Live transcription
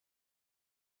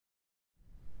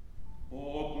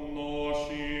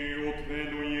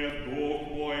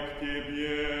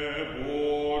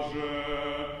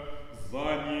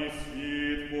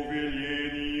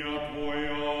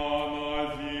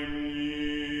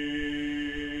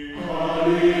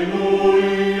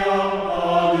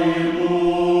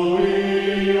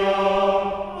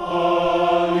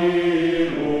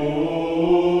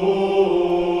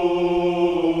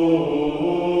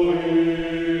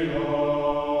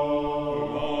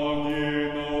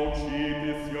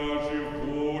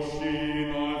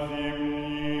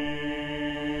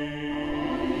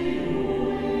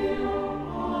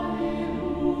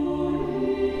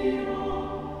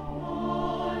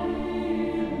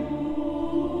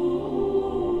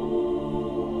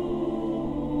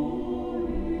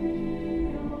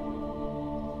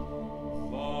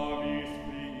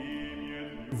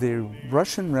The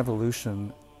Russian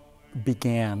Revolution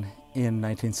began in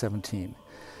 1917.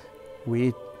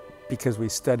 Because we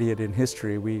study it in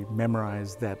history, we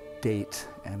memorize that date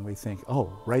and we think,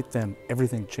 oh, right then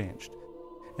everything changed.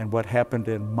 And what happened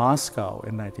in Moscow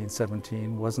in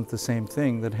 1917 wasn't the same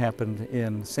thing that happened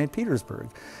in St.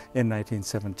 Petersburg in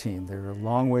 1917. They're a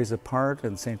long ways apart,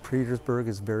 and St. Petersburg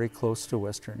is very close to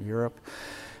Western Europe.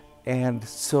 And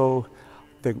so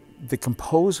the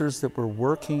composers that were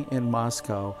working in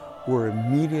Moscow were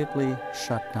immediately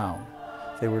shut down.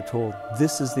 They were told,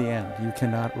 this is the end. You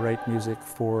cannot write music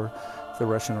for the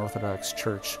Russian Orthodox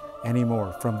Church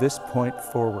anymore from this point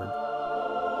forward.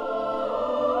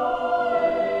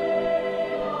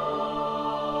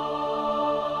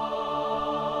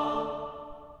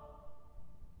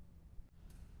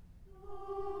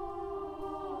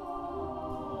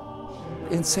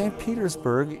 In St.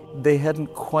 Petersburg, they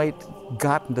hadn't quite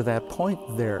gotten to that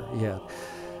point there yet.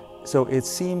 So it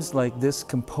seems like this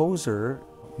composer,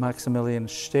 Maximilian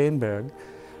Steinberg,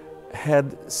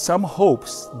 had some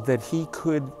hopes that he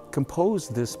could compose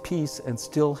this piece and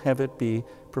still have it be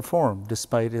performed,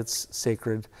 despite its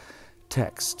sacred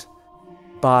text.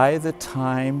 By the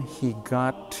time he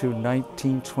got to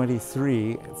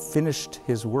 1923, finished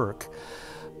his work,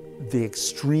 the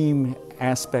extreme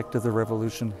aspect of the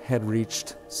revolution had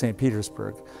reached St.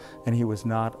 Petersburg, and he was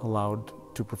not allowed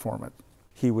to perform it.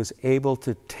 He was able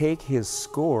to take his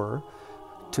score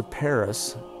to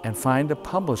Paris and find a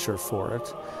publisher for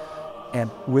it, and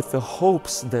with the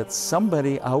hopes that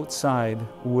somebody outside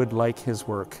would like his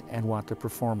work and want to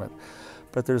perform it.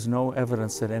 But there's no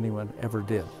evidence that anyone ever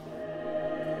did.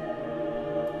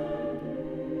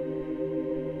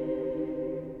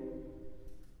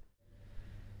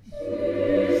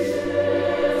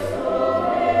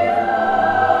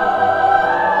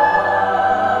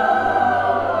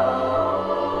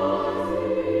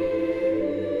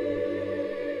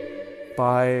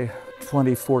 By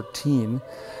 2014,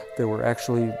 there were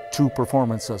actually 2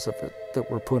 performances of it that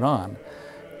were put on.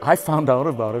 I found out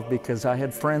about it because I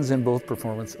had friends in both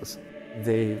performances.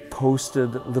 They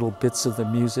posted little bits of the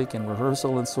music and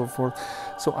rehearsal and so forth.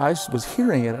 So I was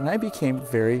hearing it and I became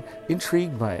very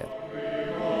intrigued by it.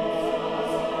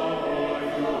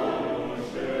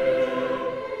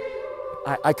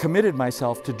 I committed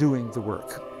myself to doing the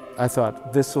work. I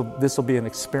thought, this will be an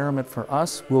experiment for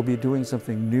us. We'll be doing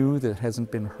something new that hasn't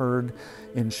been heard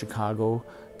in Chicago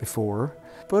before.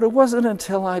 But it wasn't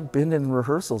until I'd been in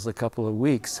rehearsals a couple of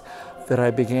weeks that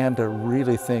I began to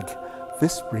really think,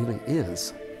 this really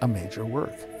is a major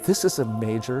work. This is a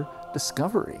major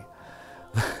discovery.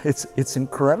 It's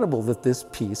incredible that this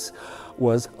piece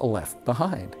was left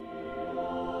behind.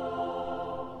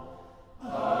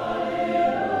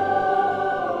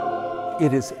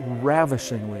 It is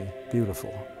ravishingly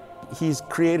beautiful. He's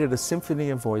created a symphony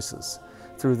of voices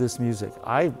through this music.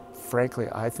 Frankly,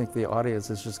 I think the audience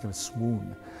is just going to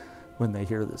swoon when they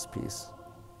hear this piece,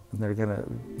 and they're going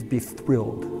to be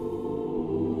thrilled.